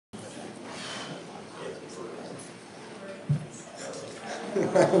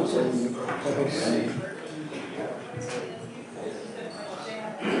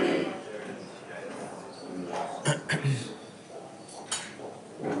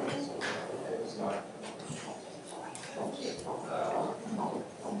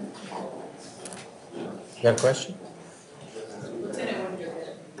Got a question?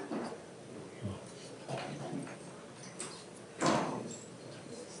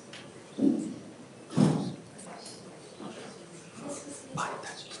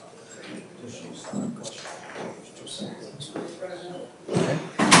 Okay.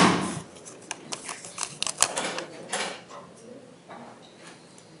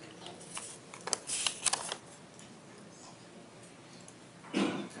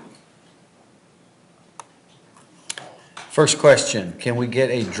 First question, can we get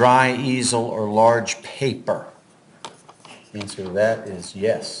a dry easel or large paper? The answer to that is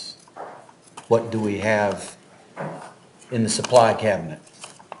yes. What do we have in the supply cabinet?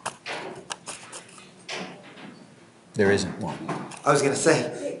 There isn't one. I was going to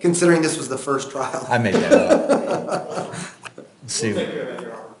say, considering this was the first trial. I made that up. Let's see,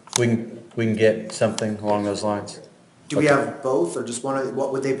 we can get something along those lines? Do we have both or just one?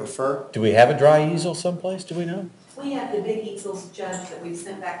 What would they prefer? Do we have a dry easel someplace, do we know? We have the big easels, Judge, that we've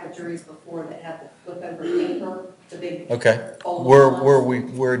sent back with juries before that have the flip over paper, the big. Okay, old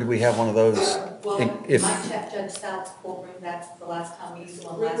ones. where do we have one of those? Well, If- my check Judge Stout's courtroom, that's the last time we used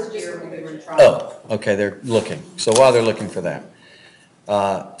one last year when we were in trial. Oh, okay, they're looking. So while they're looking for that,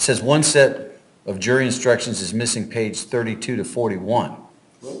 it says one set of jury instructions is missing page 32 to 41.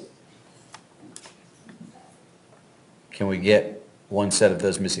 Can we get one set of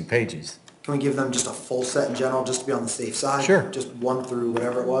those missing pages? Can we give them just a full set in general, just to be on the safe side? Sure. Just one through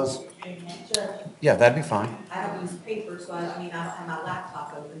whatever it was? Judge, Yeah, that'd be fine. I don't use paper, so I don't have my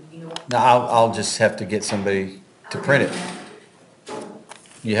laptop open, you know. Now, I'll just have to get somebody to print it.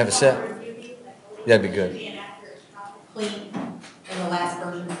 You have a set? That'd be good. Clean, and the last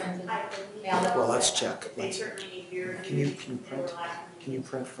version printed. Well, let's check. Can you print? Can you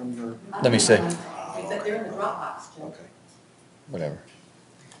print from your? Let me see. They're in the Dropbox, Judge. Okay. Whatever.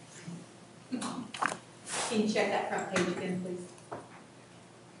 Can you check that front page again,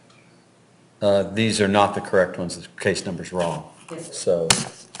 please? These are not the correct ones. The case number's wrong. Yes, sir. So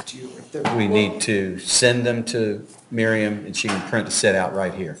Do you, if there- we need to send them to Miriam and she can print a set out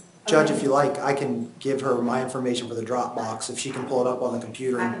right here. Judge, if you like, I can give her my information for the Dropbox if she can pull it up on the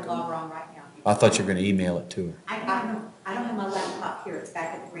computer. I can log on right now. I thought you were going to email it to her. I don't have my laptop here, it's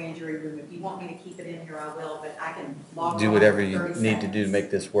back at the grand jury room. If you want me to keep it in here, I will, but I can log on. Do whatever for you 30 need to do to seconds.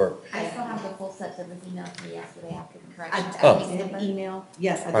 make this work. I still have the full set that was emailed to me yesterday after the correction. Oh. Did email?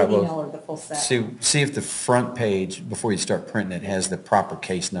 Yes, I All right, did well, email her the full set. See if the front page, before you start printing it, has the proper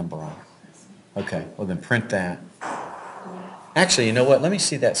case number on it. Okay, well then print that. Actually, you know what? Let me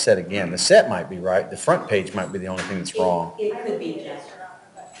see that set again. The set might be right. The front page might be the only thing that's wrong. It could be, Judge.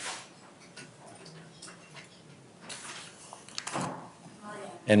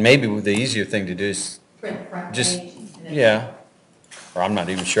 And maybe the easier thing to do is Print the front just, page. and then- yeah. Or I'm not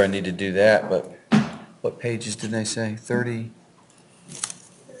even sure I need to do that, but what pages did they say? 30?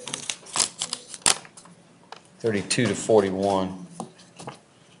 32 to 41.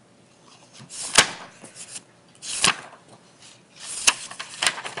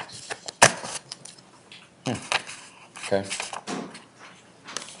 Okay.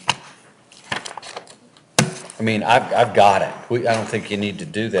 I mean, I've got it. I don't think you need to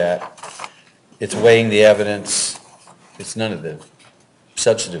do that. It's weighing the evidence. It's none of the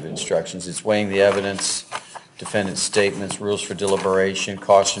substantive instructions. It's weighing the evidence, defendant's statements, rules for deliberation,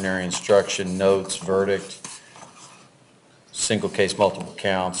 cautionary instruction, notes, verdict, single case, multiple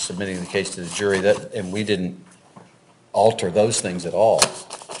counts, submitting the case to the jury. And we didn't alter those things at all.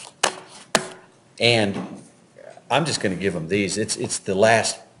 And I'm just going to give them these. It's the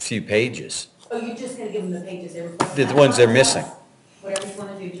last few pages. Oh, you're just gonna give them the pages they were. The ones they're missing. Whatever you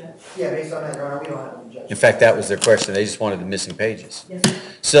wanna do, Judge. Yeah, based on that, Your Honor, we don't have them, Judge. In fact, that was their question. They just wanted the missing pages. Yes, sir.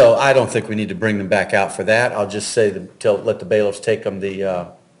 So I don't think we need to bring them back out for that. I'll just say, let the bailiffs take them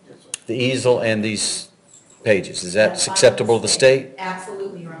the easel and these pages. Is that That's fine. acceptable to the state?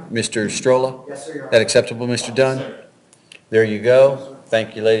 Absolutely, Your Honor. Mr. Strolla? Yes, sir, Your Honor. That acceptable, Mr. Dunn? There you go.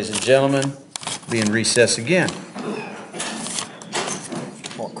 Thank you, ladies and gentlemen. Be in recess again.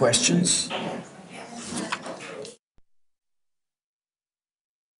 More questions?